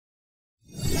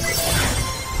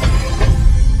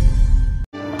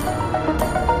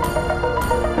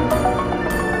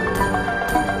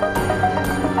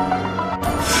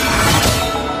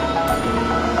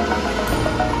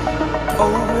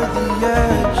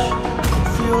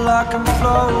like I'm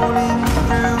floating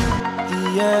through the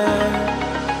air.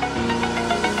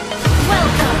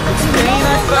 Welcome The to pain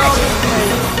I Mobile felt Legends! is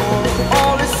paid for,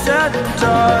 all is said and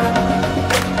done.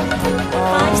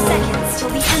 5 seconds till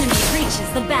the enemy reaches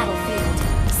the battlefield.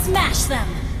 Smash them!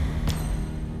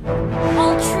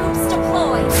 All troops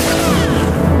deployed!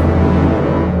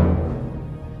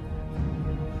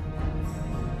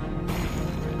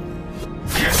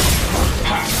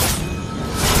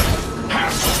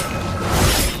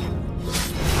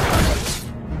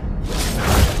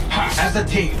 As a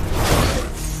team.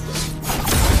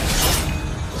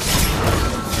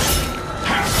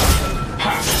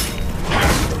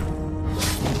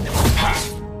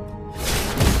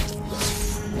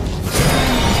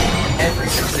 Every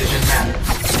decision matters.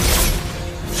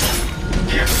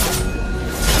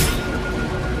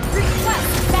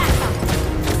 Request backup!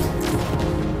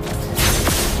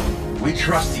 We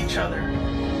trust each other.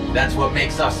 That's what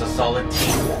makes us a solid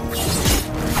team.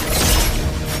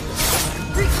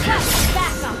 Request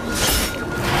backup!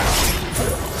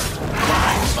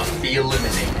 Crimes must be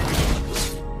eliminated.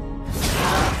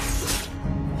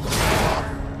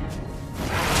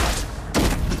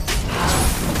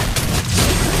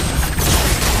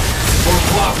 For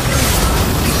block.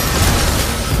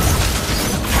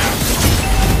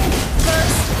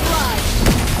 First blood!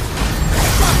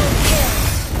 Double kill!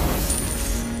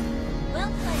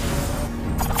 Well played.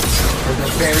 For the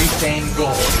very same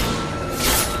goal.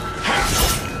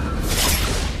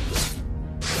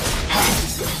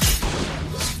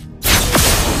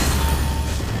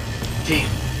 Team,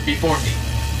 before me.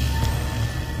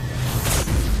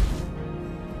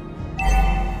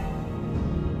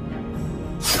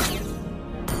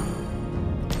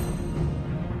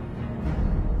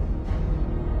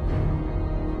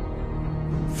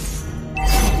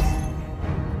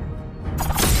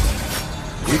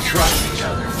 We trust each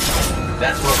other.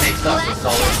 That's what makes us a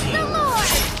solid team.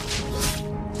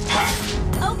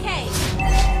 Okay.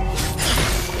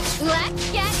 Let's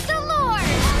get the Lord!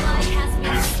 Ally has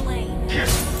been slain.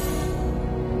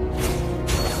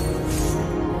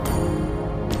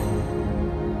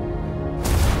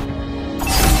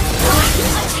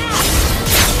 Attack!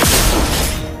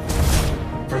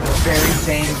 For the very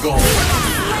same goal.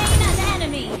 Slain an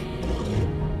enemy!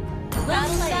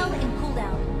 Battle cell in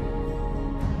cooldown.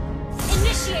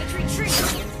 Initiate retreat!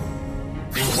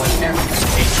 Do whatever it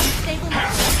takes. Stable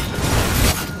network.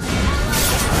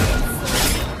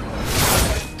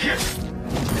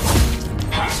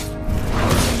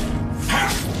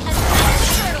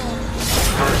 Turtle!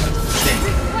 First thing.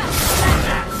 Request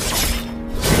backup!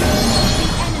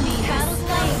 The enemy has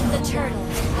slain the turtle.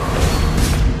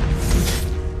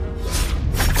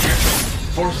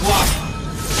 Force lock.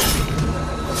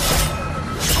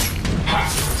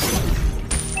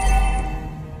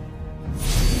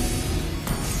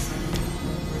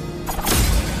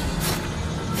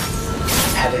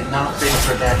 Had it not been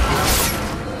for that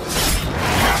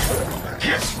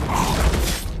hit.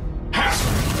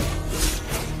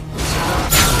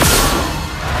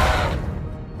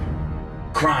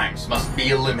 Crimes must be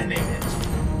eliminated.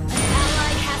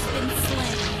 Ally has been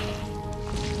slain.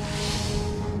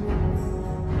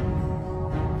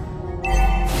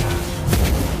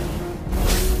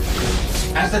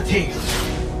 As a team.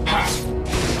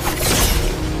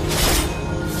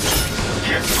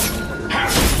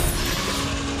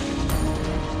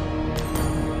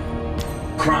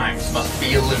 Crimes must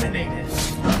be eliminated.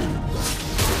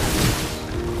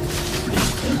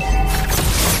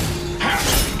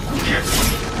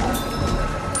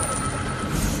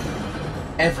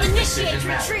 Every Initiate decision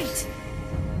matters. retreat!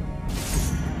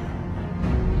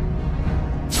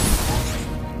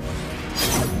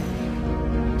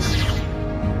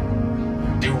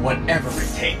 Do whatever it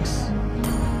takes.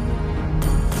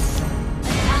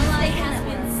 Ally has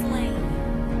been slain.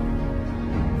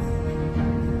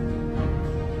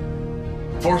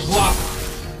 Force lock.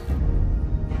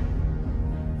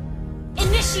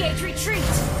 Initiate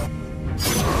retreat!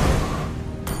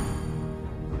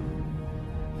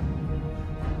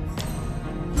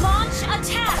 Launch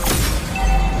attack!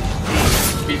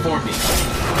 Before me.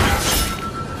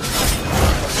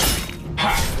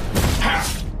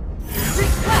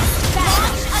 Request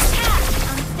launch attack!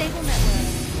 Unstable network.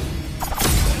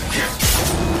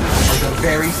 For the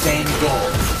very same goal.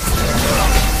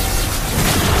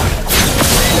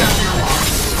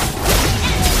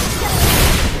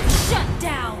 Shut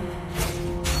down!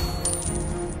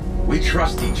 We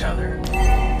trust each other.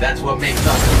 That's what makes us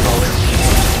a solid team.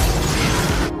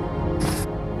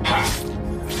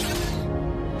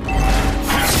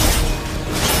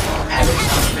 Had it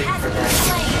not been for that.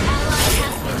 Ally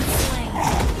has been slain.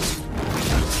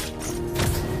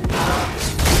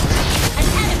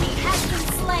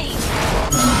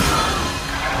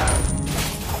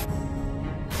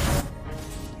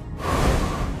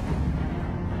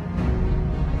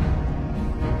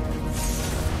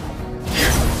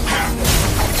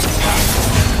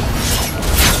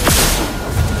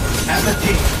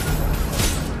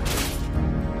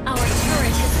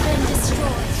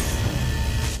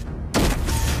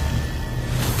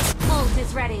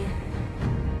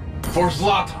 For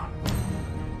Zlatan.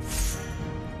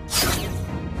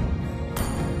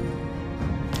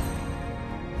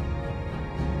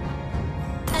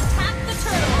 Attack the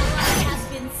turtle. Ally has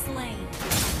been slain.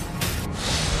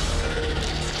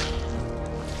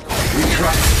 We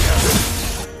trust each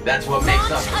other. That's what makes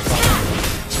Launch us a attack.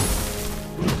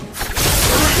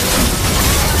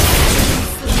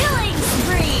 Killing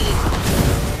spree.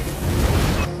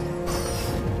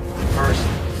 First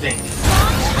thing.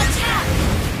 Launch attack.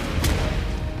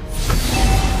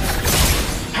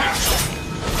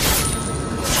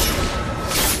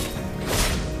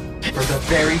 For the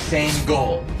very same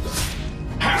goal.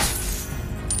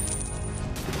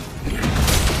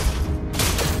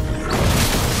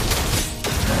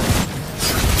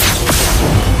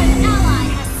 An ally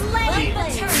has slain the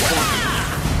turtle.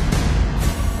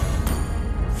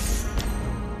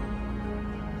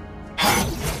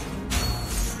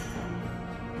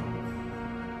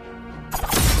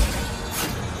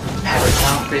 Had it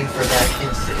not been for that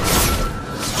incident.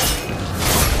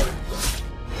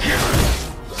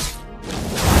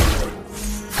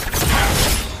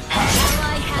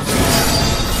 Ally has been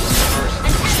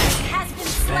An enemy has been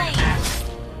slain.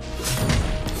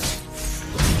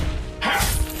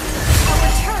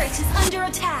 Our turret is under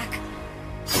attack.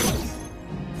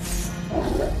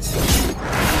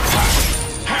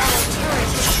 Our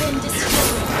turret has been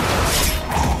destroyed.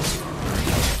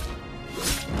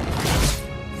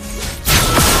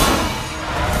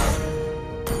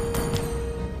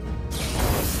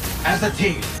 As a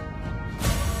team.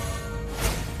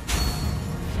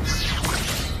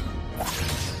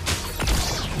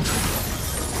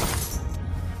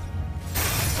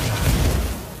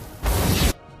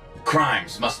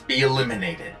 Crimes must be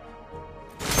eliminated.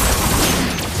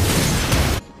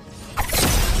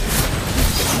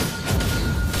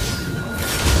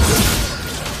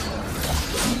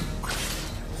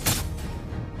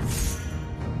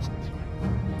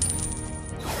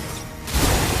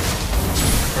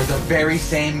 For the very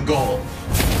same goal.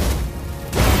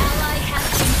 Ally has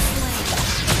been slain.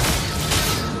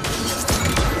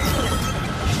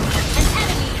 An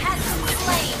enemy has been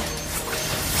slain.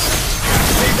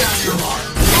 Lay down your mark.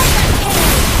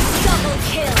 Double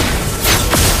kill.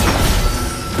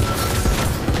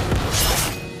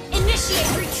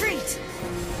 Initiate retreat.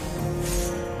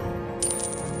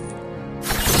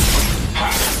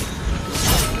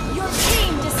 Your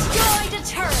team destroyed a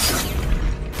turret.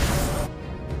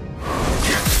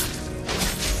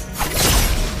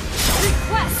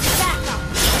 Request backup.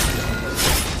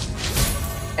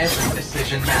 Every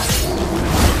decision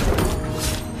matters.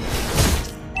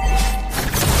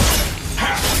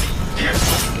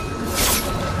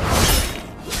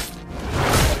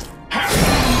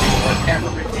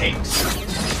 Whatever it takes.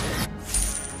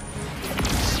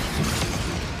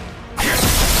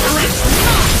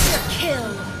 Monster kill.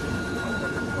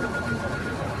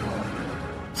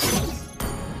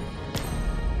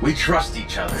 We trust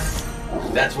each other.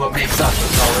 That's what makes us a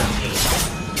solid team.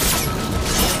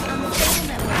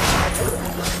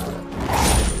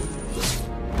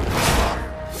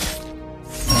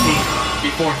 Team,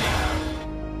 before me.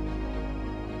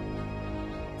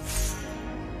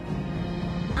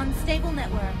 Unstable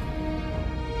network.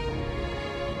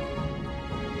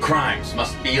 Crimes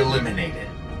must be eliminated.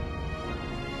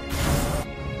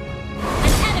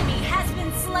 An enemy has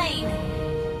been slain.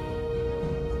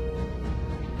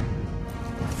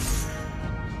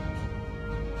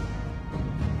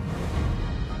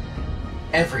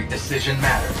 Every decision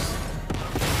matters.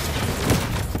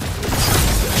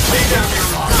 Lay down your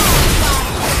mark.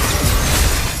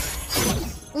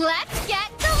 Let's get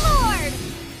the Lord.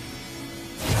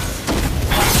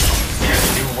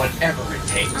 Do whatever it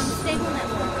takes. Unstable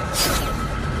network.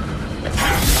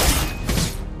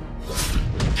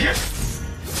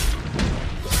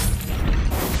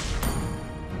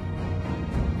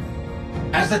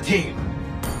 As a team.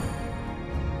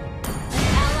 An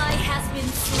ally has been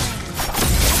slain.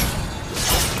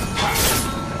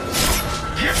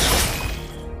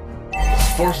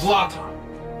 For Zlatan.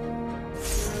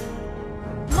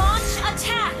 Launch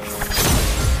attack.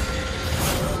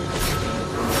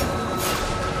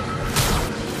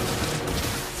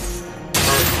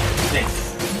 First think,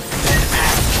 then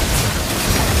act.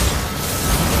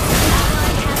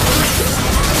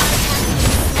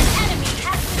 An enemy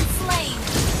has been slain.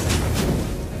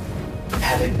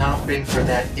 Had it not been for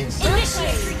that incident.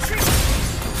 Initiate retreat.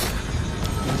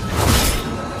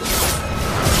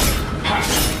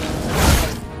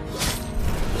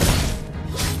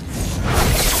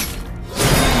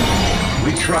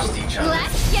 We trust each other.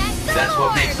 Let's get the That's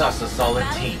Lord. what makes us a solid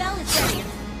team. Battle bell is ready.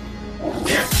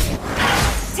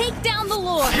 Take down the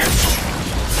Lord!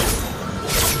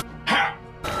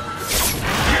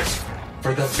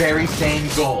 For the very same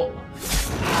goal.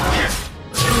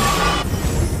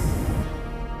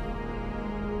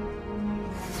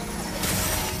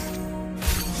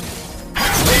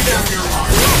 Lay down your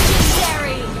arm.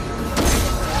 Legendary!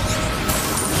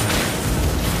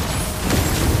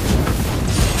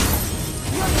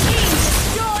 Your team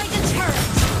destroyed a turret!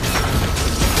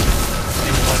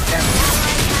 Do whatever.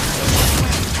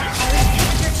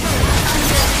 Your turret is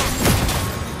under attack.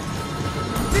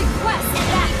 Request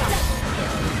backup!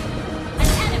 An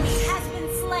enemy has been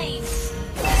slain!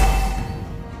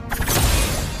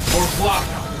 Or block.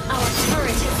 Our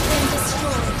turret has been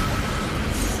destroyed.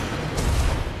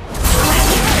 Our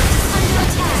turret is under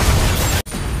attack.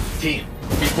 Team,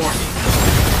 before me.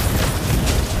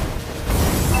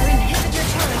 Our inhibitor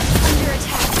turret is under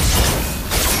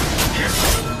attack.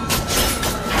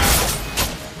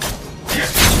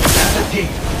 As a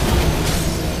team.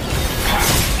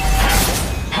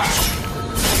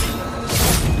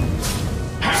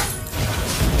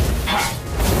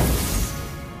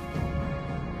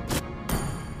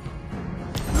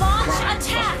 Launch Crimes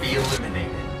attack! must be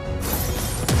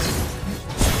eliminated.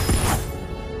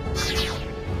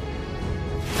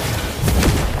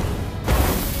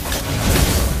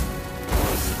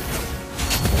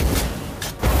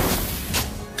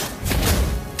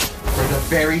 For the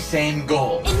very same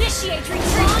goal. Initiate retreat!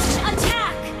 Launch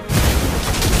attack!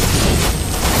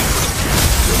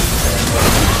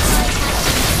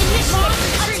 Initiate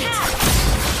retreat!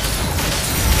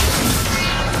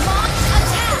 Launch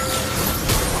attack!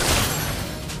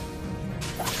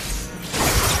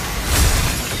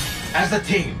 As a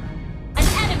team. An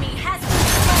enemy has been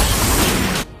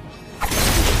slain!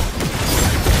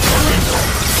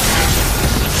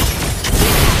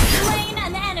 Slain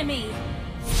an enemy!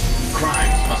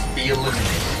 Crimes must be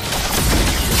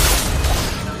eliminated.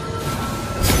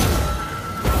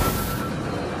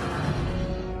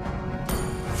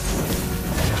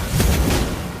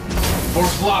 For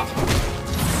slaughter.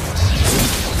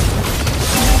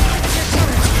 Your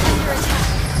turret is under attack.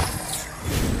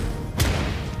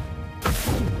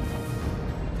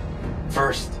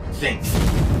 First think,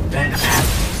 then act.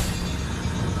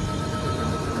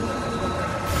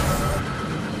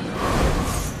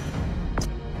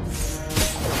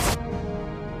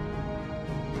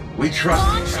 We trust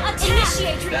Launch each other. attack!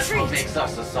 Initiate That's what retreat! makes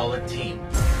us a solid team.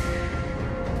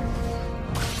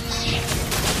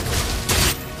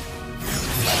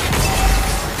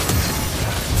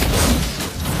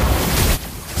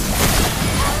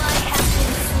 Ally has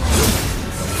been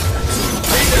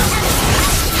slain.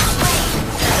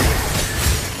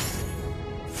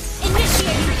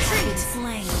 Initiate retreat!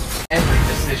 Slain. Every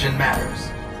decision matters.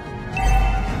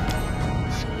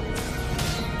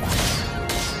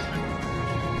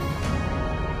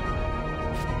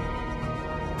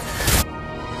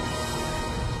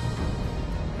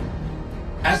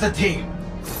 As a team.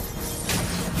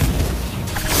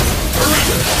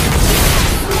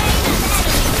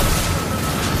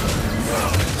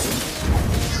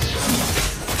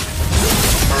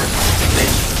 First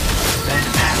think, then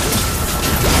act.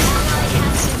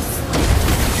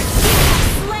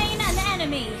 Slain an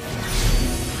enemy!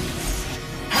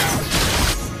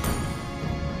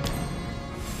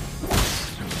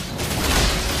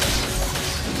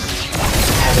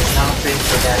 Had it not been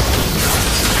for that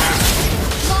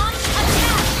Launch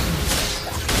attack!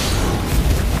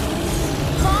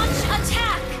 Launch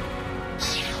attack!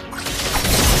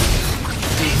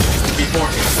 team before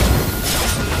me.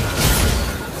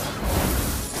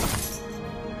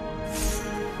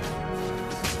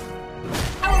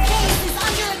 Our base is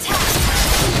under attack!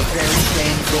 The very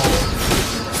same goal.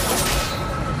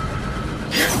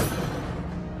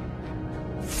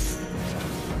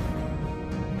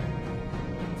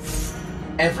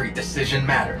 Every decision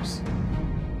matters.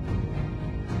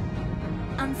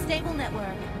 Unstable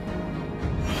network.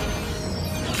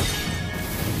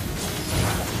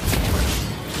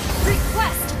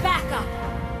 Request backup!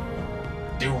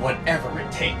 Do whatever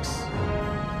it takes.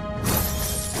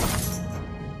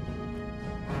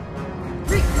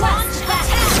 Launch attack!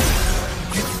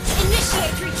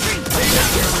 Initiate retreat!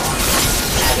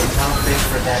 Had it not been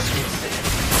for that incident.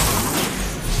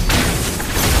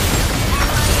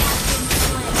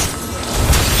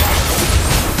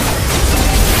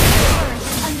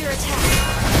 Under attack.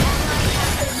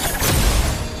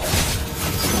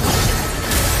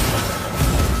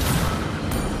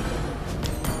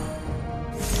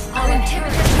 Our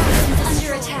inhibitor is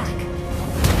under attack.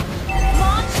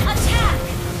 Launch attack!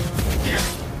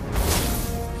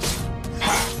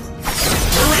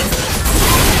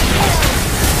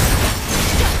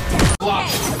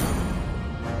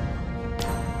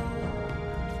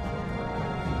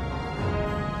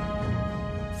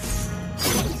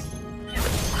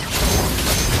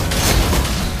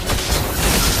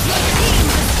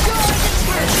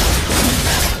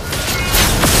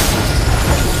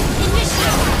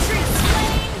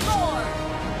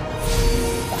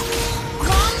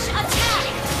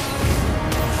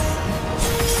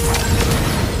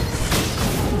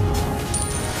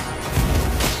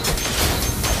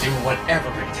 do whatever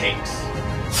it takes.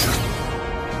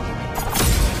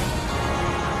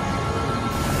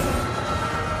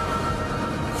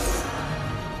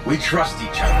 We trust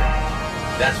each other.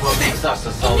 That's what makes us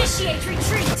a solid Initiate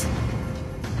retreat!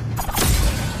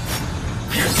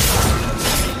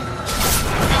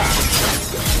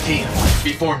 team.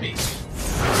 Before me.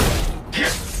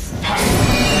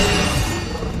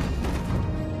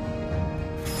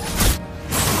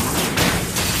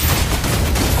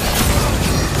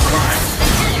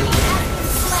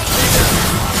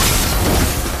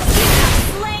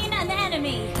 Slain an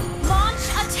enemy! Launch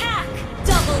attack!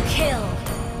 Double kill!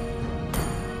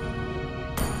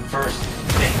 First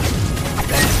think,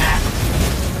 then act.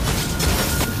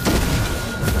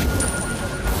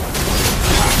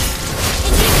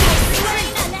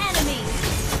 Slain an enemy!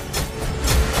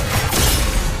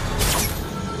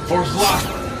 For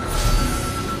Zlatan.